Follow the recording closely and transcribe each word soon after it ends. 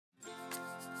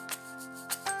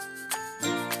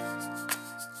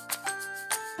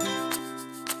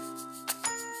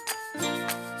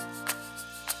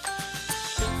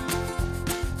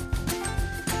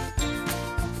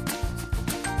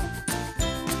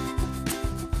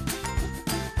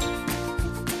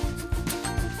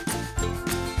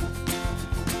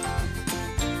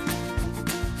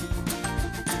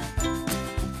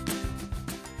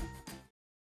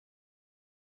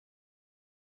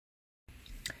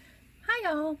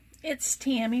Hello, it's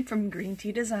Tammy from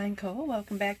greentdesignco.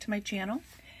 Welcome back to my channel.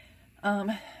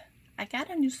 I got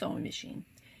a new sewing machine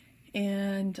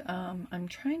and I'm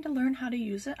trying to learn how to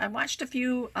use it. I watched a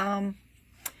few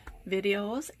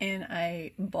videos and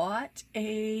I bought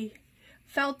a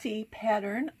feltie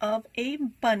pattern of a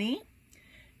bunny.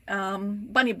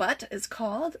 Bunny butt is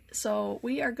called. So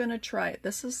we are going to try it.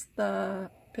 This is the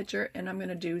picture and I'm going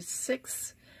to do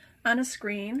 6 on a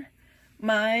screen.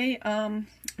 My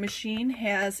machine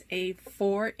has a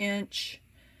 4-inch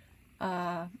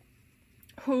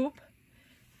hoop,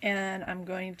 and I'm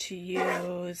going to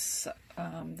use,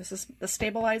 this is the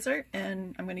stabilizer,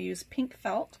 and I'm going to use pink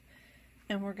felt,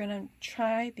 and we're going to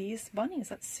try these bunnies.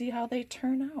 Let's see how they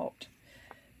turn out.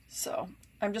 So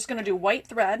I'm just going to do white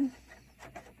thread.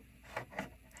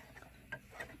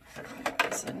 Put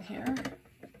this in here,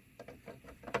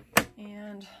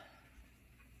 and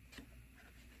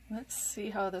let's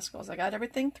see how this goes. I got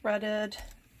everything threaded,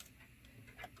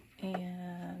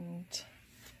 and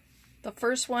the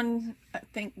first one I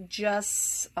think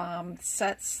just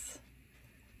sets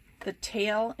the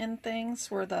tail in things,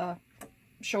 where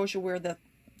shows you where the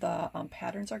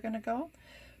patterns are going to go.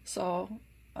 So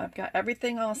I've got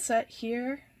everything all set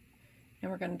here, and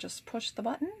we're going to just push the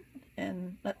button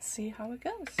and let's see how it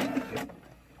goes.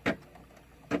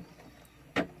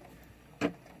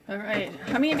 Alright,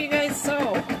 how many of you guys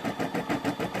sew?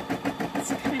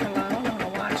 It's kind of loud. I'm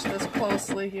going to watch this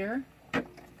closely here.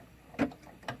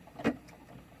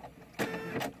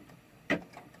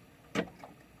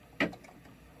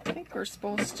 I think we're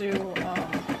supposed to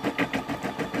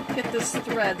get these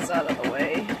threads out of the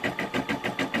way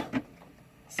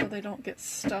so they don't get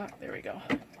stuck. There we go.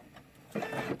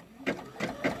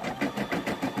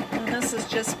 And this is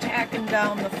just tacking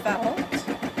down the felt.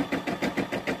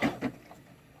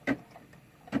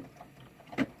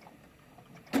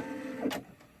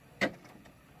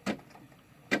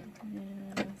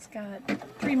 Got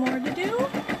 3 more to do.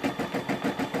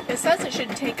 It says it should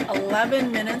take 11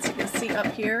 minutes. You can see up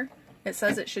here, it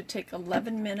says it should take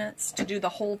 11 minutes to do the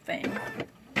whole thing.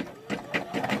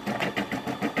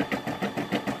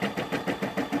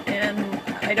 And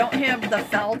I don't have the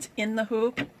felt in the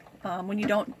hoop. When you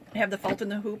don't have the felt in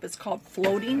the hoop, it's called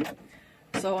floating.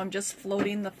 So I'm just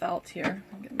floating the felt here.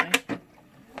 I'll get my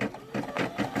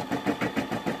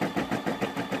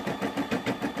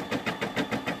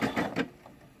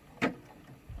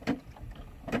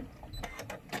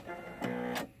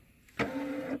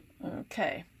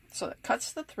Okay, so it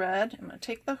cuts the thread. I'm going to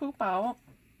take the hoop out,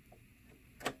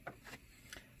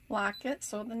 lock it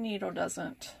so the needle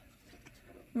doesn't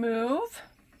move.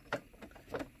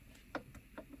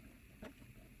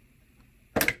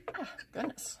 Oh,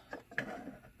 goodness.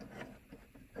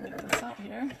 Get this out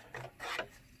here.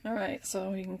 Alright,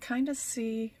 so you can kind of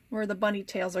see where the bunny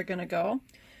tails are going to go.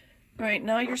 Alright,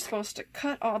 now you're supposed to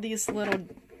cut all these little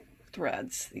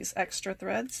threads, these extra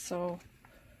threads. So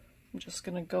I'm just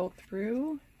going to go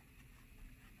through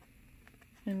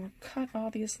and cut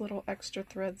all these little extra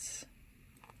threads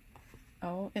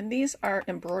out. And these are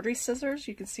embroidery scissors.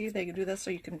 You can see they do this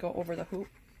so you can go over the hoop.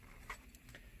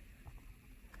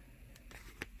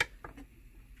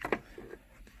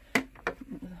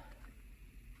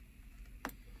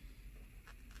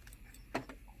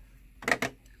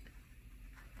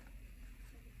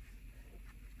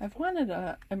 I've wanted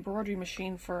an embroidery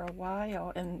machine for a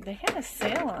while, and they had a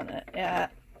sale on it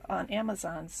on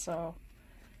Amazon, so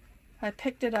I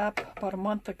picked it up about a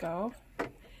month ago,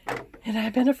 and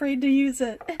I've been afraid to use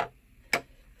it.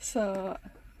 So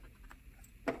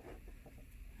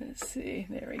let's see,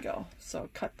 there we go. So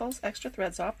cut those extra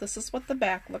threads off. This is what the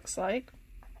back looks like.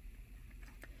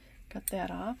 Cut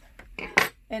that off.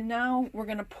 And now we're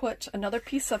going to put another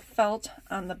piece of felt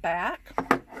on the back.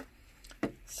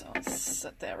 So I'll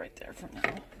set that right there for now.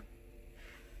 Let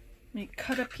me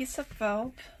cut a piece of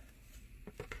felt.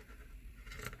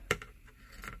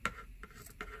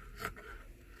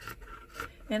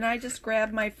 And I just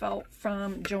grabbed my felt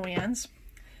from Joann's.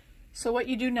 So what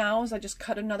you do now is I just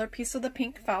cut another piece of the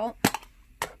pink felt.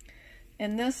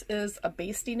 And this is a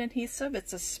basting adhesive.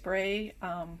 It's a spray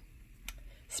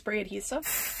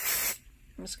adhesive.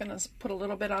 I'm just going to put a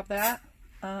little bit of that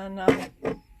on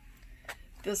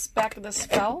this back of this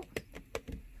felt.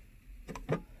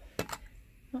 So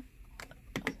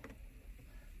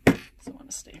I want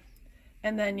to stay.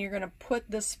 And then you're going to put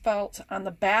this felt on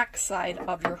the back side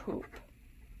of your hoop.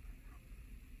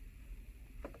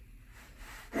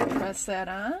 Press that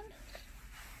on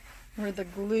where the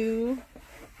glue,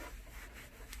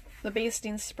 the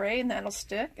basting spray, and that'll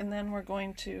stick. And then we're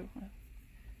going to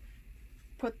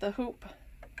put the hoop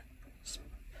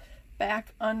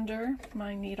back under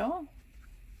my needle.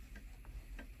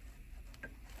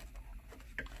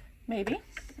 maybe.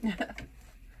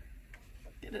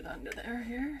 Get it under there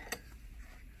here.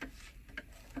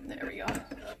 There we go.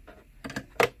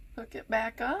 Hook it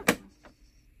back up.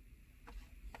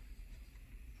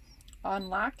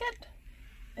 Unlock it.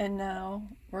 And now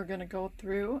we're going to go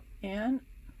through and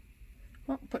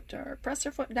put our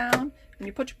presser foot down. When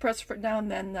you put your presser foot down,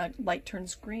 then the light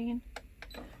turns green.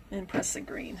 And press the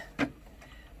green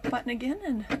button again,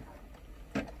 and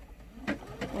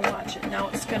we'll watch it. Now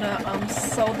it's going to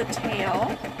sew the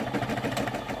tail.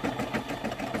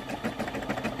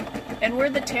 And where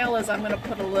the tail is, I'm going to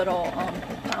put a little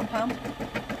pom-pom.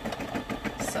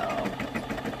 So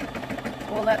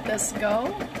we'll let this go,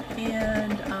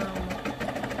 and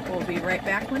we'll be right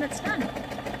back when it's done.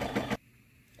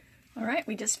 Alright,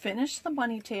 we just finished the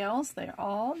bunny tails. They're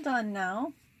all done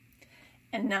now.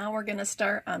 And now we're going to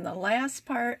start on the last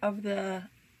part of the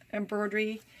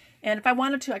embroidery. And if I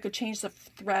wanted to, I could change the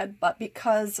thread, but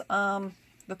because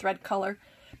the thread color,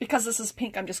 because this is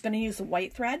pink, I'm just going to use the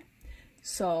white thread.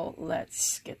 So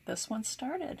let's get this one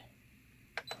started.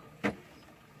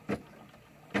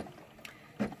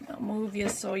 I'll move you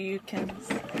so you can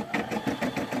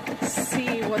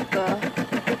see what the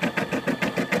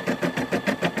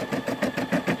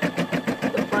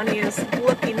bunny is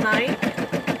looking like.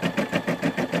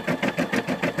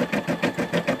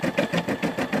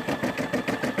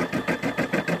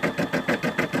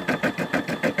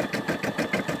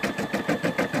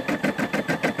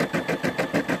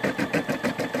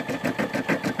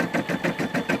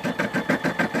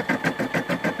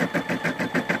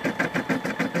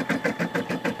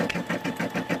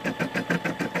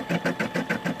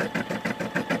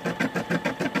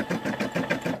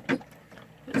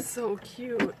 So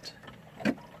cute.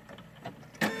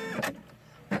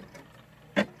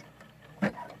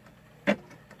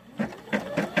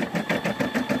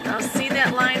 Now see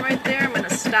that line right there? I'm going to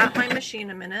stop my machine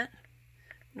a minute.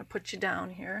 I'm going to put you down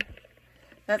here.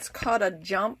 That's called a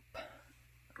jump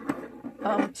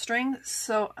string.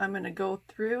 So I'm going to go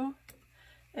through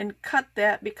and cut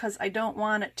that because I don't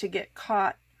want it to get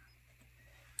caught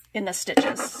in the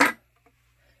stitches.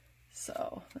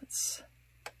 So let's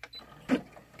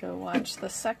go watch the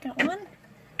second one.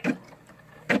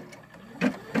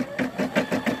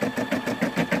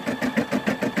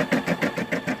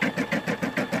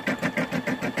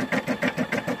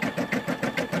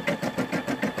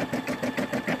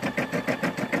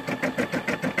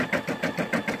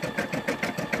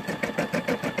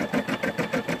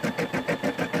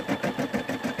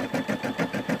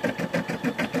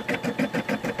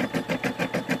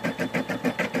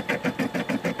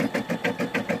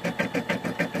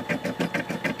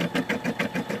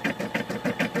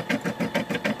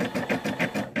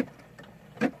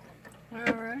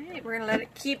 We're going to let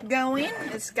it keep going.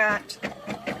 It's got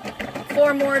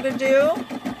 4 more to do.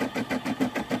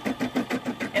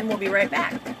 And we'll be right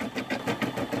back.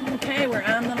 Okay, we're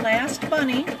on the last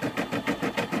bunny.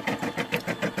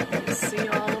 You see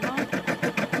all of them?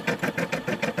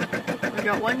 We've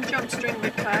got 1 jump string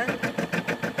to cut.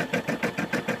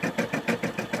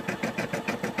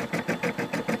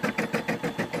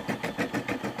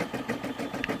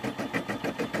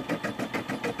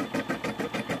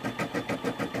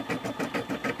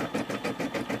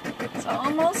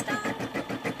 Almost done.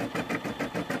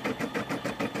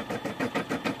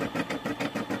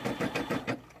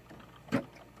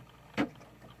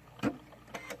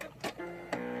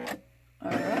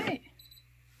 All right,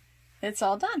 it's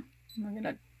all done. We're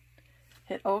gonna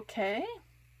hit OK.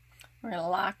 We're gonna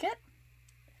lock it,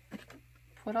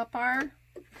 put up our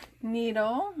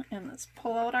needle, and let's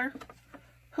pull out our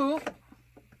hoop.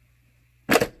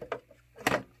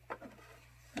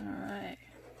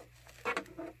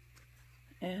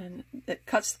 And it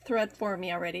cuts the thread for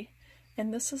me already.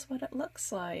 And this is what it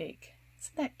looks like.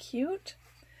 Isn't that cute?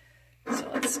 So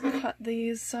let's cut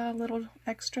these little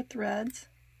extra threads.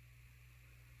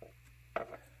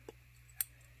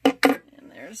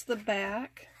 And there's the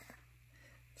back.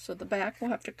 So the back, we'll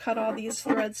have to cut all these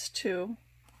threads too.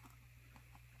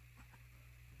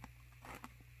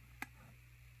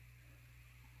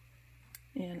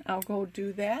 And I'll go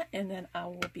do that, and then I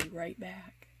will be right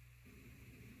back.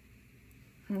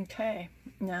 Okay,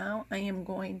 now I am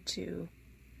going to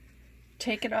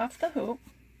take it off the hoop.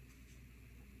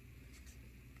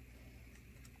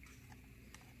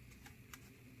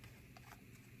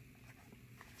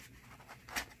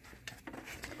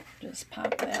 Just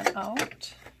pop that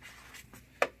out.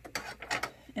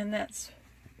 And that's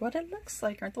what it looks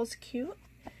like. Aren't those cute?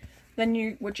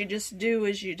 Then what you just do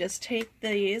is you just take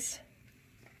these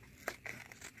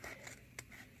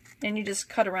and you just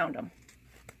cut around them.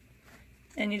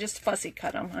 And you just fussy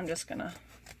cut them. I'm just gonna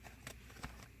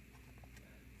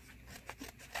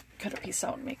cut a piece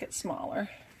out and make it smaller.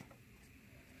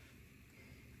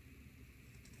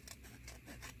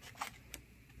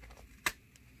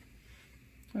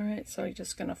 All right, so you're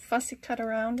just going to fussy cut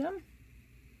around them.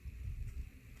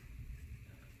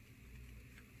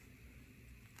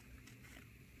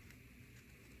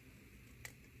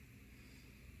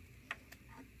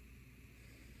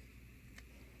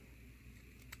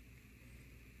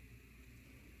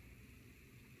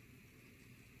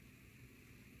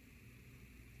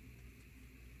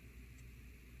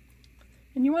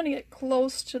 And you want to get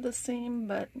close to the seam,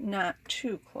 but not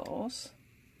too close.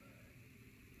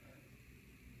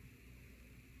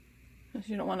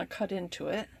 You don't want to cut into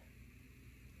it.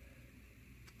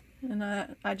 And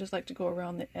I just like to go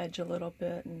around the edge a little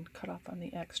bit and cut off on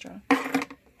the extra.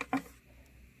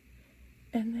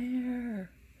 And there,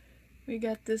 we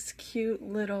got this cute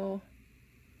little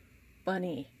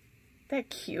bunny. Isn't that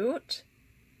cute?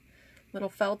 Little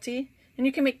feltie. And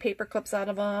you can make paper clips out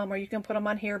of them, or you can put them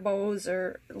on hair bows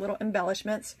or little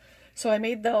embellishments. So I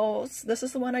made those. This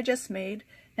is the one I just made.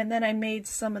 And then I made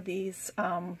some of these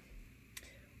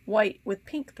white with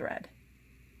pink thread.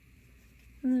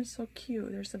 And they're so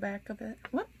cute. There's the back of it.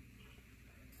 Whoop.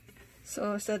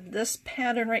 So I said this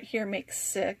pattern right here makes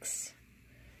 6.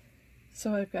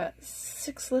 So I've got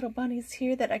 6 little bunnies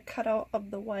here that I cut out of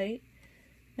the white.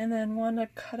 And then one I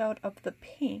cut out of the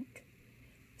pink.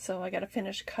 So I got to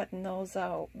finish cutting those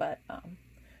out, but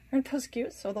aren't those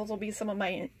cute? So those will be some of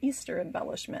my Easter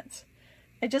embellishments.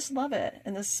 I just love it,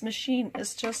 and this machine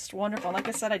is just wonderful. Like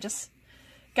I said, I just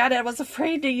got it. I was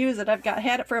afraid to use it.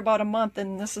 Had it for about a month,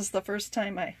 and this is the first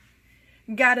time I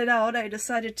got it out. I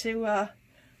decided to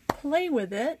play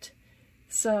with it.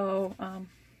 So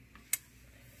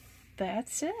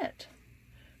that's it.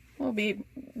 We'll be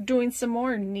doing some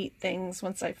more neat things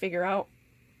once I figure out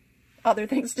other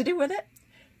things to do with it.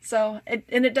 So,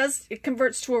 it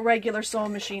converts to a regular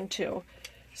sewing machine too.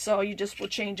 So you just will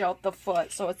change out the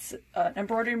foot. So it's an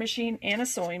embroidery machine and a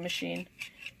sewing machine.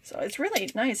 So it's really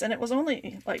nice. And it was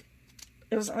only like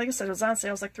I said, it was on sale.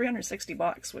 It was like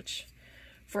 $360, which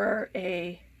for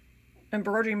a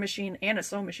embroidery machine and a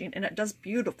sewing machine, and it does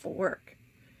beautiful work.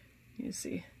 You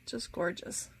see, just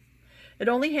gorgeous. It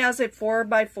only has a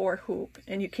 4x4 hoop,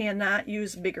 and you cannot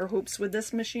use bigger hoops with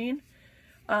this machine.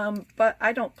 But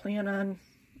I don't plan on,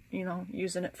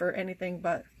 using it for anything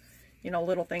but,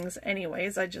 little things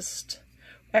anyways. I just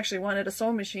actually wanted a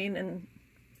sewing machine, and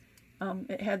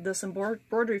it had this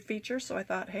embroidery feature, so I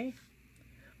thought, hey,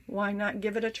 why not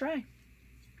give it a try?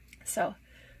 So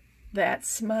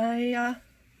that's my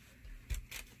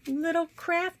little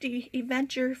crafty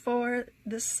adventure for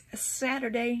this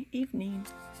Saturday evening.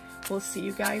 We'll see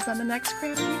you guys on the next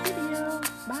crafty video.